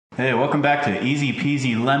Hey, welcome back to Easy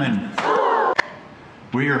Peasy Lemon.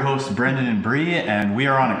 We're your hosts, Brendan and Bree, and we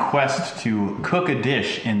are on a quest to cook a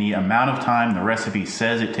dish in the amount of time the recipe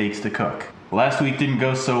says it takes to cook. Last week didn't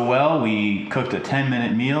go so well. We cooked a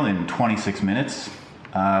 10-minute meal in 26 minutes.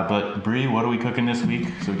 But Bree, what are we cooking this week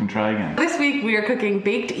so we can try again? This week we are cooking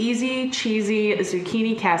baked, easy, cheesy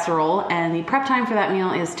zucchini casserole, and the prep time for that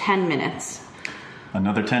meal is 10 minutes.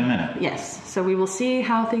 Another 10 minutes? Yes. So we will see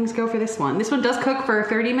how things go for this one. This one does cook for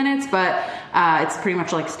 30 minutes, but it's pretty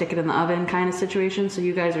much like stick it in the oven kind of situation. So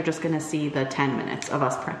you guys are just going to see the 10 minutes of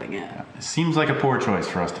us prepping it. Yeah. It seems like a poor choice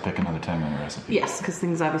for us to pick another 10-minute recipe. Yes, because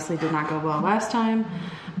things obviously did not go well last time,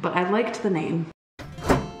 but I liked the name.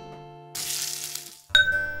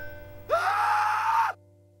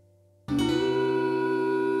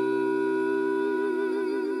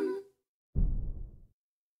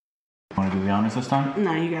 Want to do the honors this time?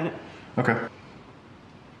 No, you got it. Okay.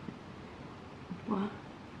 What?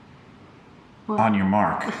 On your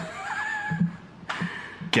mark.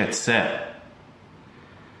 Get set.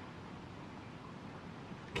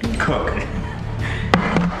 Cook.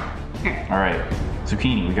 Alright,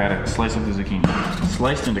 zucchini. We got a slice of the zucchini.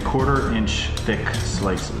 Sliced into 1/4 inch thick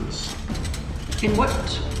slices. In what,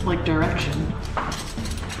 direction?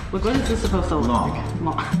 Look, what is this supposed to look like?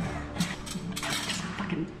 Long.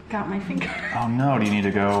 Fucking got my finger. Oh no, do you need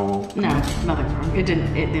to go? No, nothing's wrong. It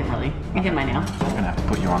didn't really. It hit my nail. I'm gonna have to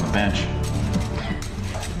put you on the bench.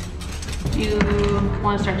 You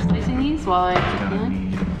want to start slicing these while I keep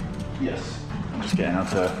peeling? Yes. I'm just getting out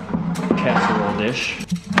the casserole dish.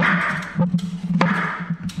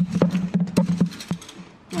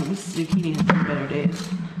 Oh, this zucchini has some better days.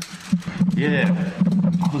 Yeah.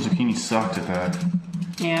 All the zucchini sucked at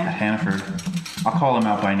Hannaford. I'll call him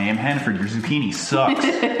out by name. Hannaford, your zucchini sucks.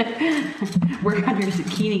 Work on your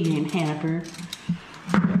zucchini game, Hannaford.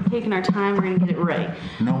 We're taking our time. We're going to get it right.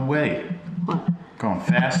 No way. What? Going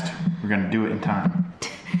fast. We're going to do it in time.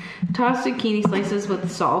 Toss zucchini slices with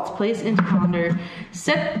salt. Place into colander.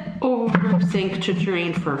 Set over sink to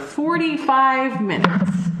drain for 45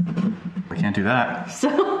 minutes. We can't do that.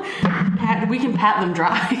 So, we can pat them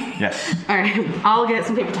dry. Yes. All right, I'll get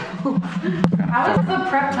some paper towels. How is the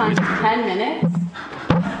prep time 10 minutes?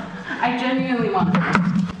 I genuinely want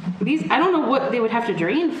these. I don't know what they would have to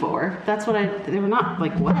drain for. That's what they were not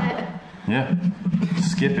wet. Yeah.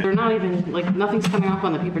 Skip it. They're not even nothing's coming off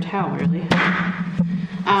on the paper towel really.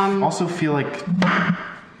 Also feel like,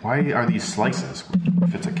 why are these slices?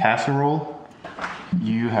 If it's a casserole,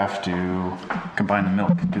 you have to combine the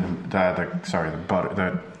milk, do the butter,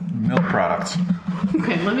 the milk products.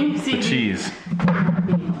 Okay, let me see. The cheese.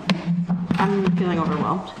 I'm feeling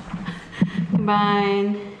overwhelmed.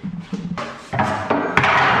 Combine.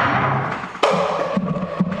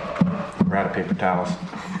 We're out of paper towels.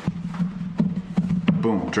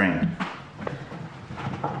 Boom, drained.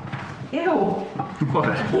 Ew.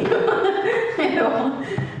 What? Ew.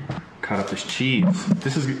 Cut up this cheese.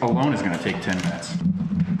 This alone is going to take 10 minutes.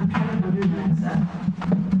 I'm trying to do the next step.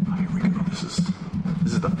 Oh, here we go. This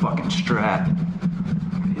is the fucking strat.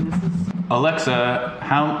 Okay, this is. Alexa,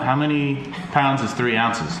 how many pounds is 3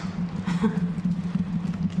 ounces?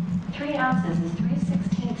 3 ounces is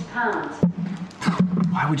 3/16 pounds.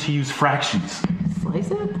 Why would she use fractions?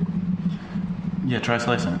 Slice it? Yeah, try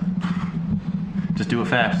slicing it. Just do it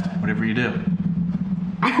fast, whatever you do.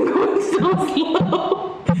 I'm going so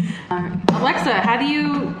slow. Alexa, how do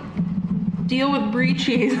you deal with brie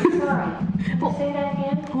cheese? Sorry. Can you say that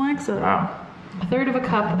again? Alexa. Wow. 1/3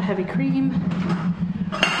 cup heavy cream.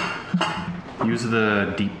 Use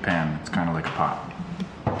the deep pan. It's kind of like a pot.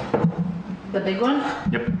 The big one?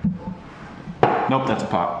 Yep. Nope, that's a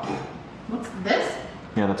pot. What's this?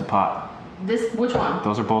 Yeah, that's a pot. This, which one?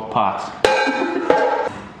 Those are both pots.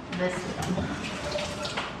 This one.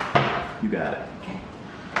 You got it. Okay.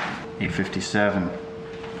 857.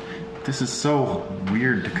 This is so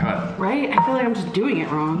weird to cut. Right? I feel like I'm just doing it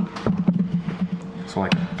wrong. So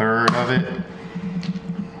like 1/3 of it.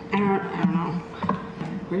 I don't know.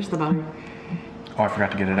 Where's the butter? Oh, I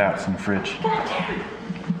forgot to get it out. It's in the fridge. God damn it.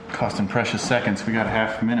 Costing precious seconds. We got a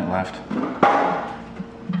half minute left.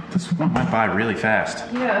 This one went by really fast.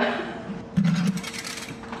 Yeah.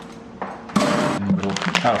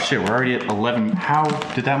 Oh shit, we're already at 11. How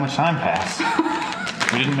did that much time pass?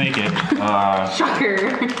 We didn't make it.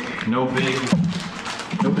 Shocker. No big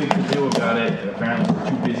to do about it. Apparently we're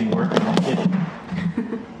too busy working in the kitchen.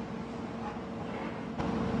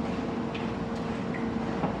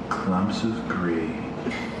 Clumps of brie.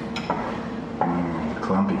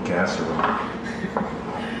 Clumpy casserole.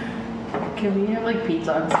 Can we have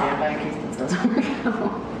pizza on standby in case this doesn't work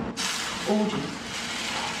out? Oh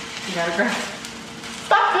jeez. You gotta grab.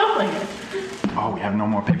 Stop filming! Oh, we have no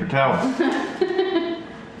more paper towels.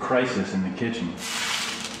 Crisis in the kitchen.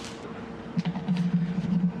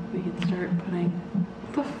 We can start putting.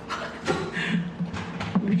 What the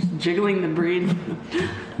fuck? You're just jiggling the brie.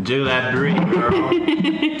 Do that brie, girl.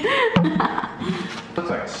 Looks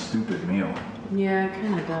like a stupid meal. Yeah, it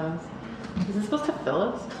kind of does. Is this supposed to fill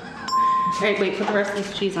us? Alright, wait, put the rest of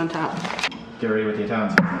this cheese on top. Get ready with the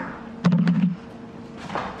Italians.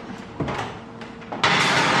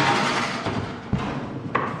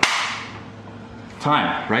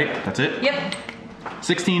 Time, right? That's it? Yep.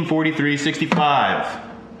 16:43:65.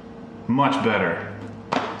 Much better.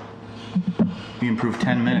 We improved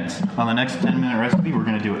 10 minutes. On the next 10-minute recipe, we're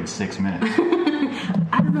gonna do it in 6 minutes.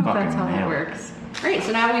 I don't know if that's how Fucking that nailed it. works. Alright,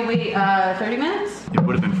 so now we wait 30 minutes? It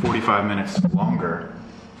would have been 45 minutes longer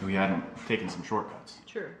if we hadn't taken some shortcuts.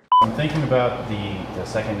 Sure. I'm thinking about the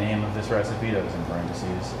second name of this recipe that was in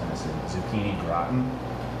parentheses, and it's a zucchini gratin.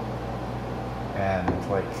 And it's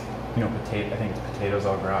like, you know, potato. I think it's potatoes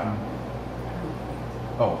au gratin.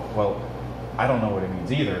 Oh, well, I don't know what it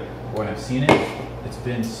means either. When I've seen it, it's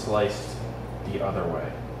been sliced the other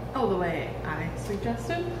way. Oh, the way I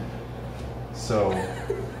suggested? So,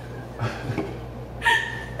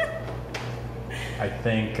 I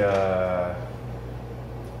think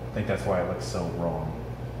that's why it looks so wrong.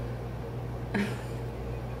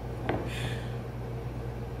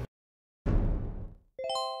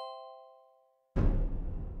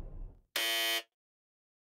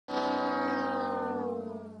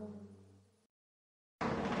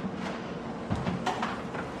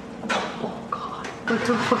 Oh god. Look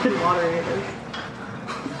how fucking watery it is.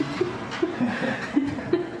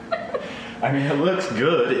 I mean, it looks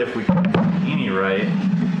good if we cut the zucchini right.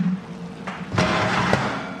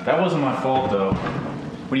 That wasn't my fault, though.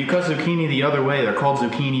 When you cut zucchini the other way, they're called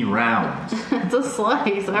zucchini rounds. It's a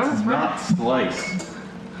slice. I was It's not sliced.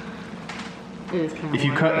 It is kind of If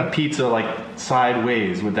you cut a pizza like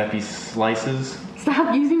sideways, would that be slices?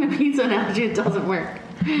 Stop using the pizza analogy, it doesn't work.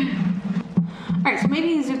 Alright, so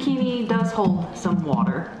maybe zucchini does hold some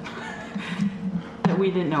water that we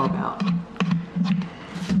didn't know about.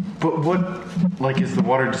 But what, like, is the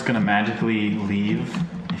water just gonna magically leave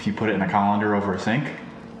if you put it in a colander over a sink?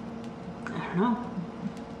 I don't know.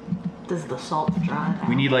 Does the salt dry out?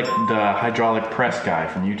 We need, like, the hydraulic press guy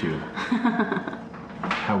from YouTube.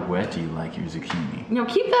 How wet do you like your zucchini? No,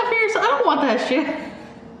 keep that for yourself. I don't want that shit.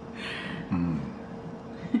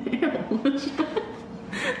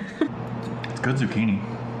 It's good zucchini.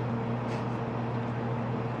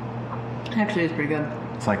 Actually, it's pretty good.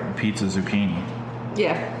 It's like pizza zucchini.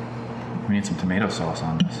 Yeah. We need some tomato sauce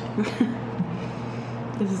on this.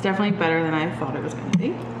 This is definitely better than I thought it was going to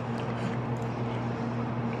be.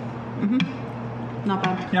 Not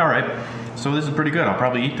bad. Yeah, all right. So this is pretty good. I'll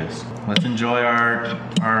probably eat this. Let's enjoy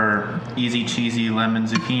our easy cheesy lemon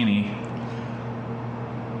zucchini.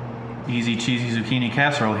 Easy cheesy zucchini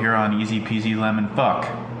casserole here on Easy Peasy Lemon Fuck.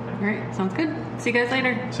 Alright, sounds good. See you guys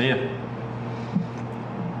later. See ya.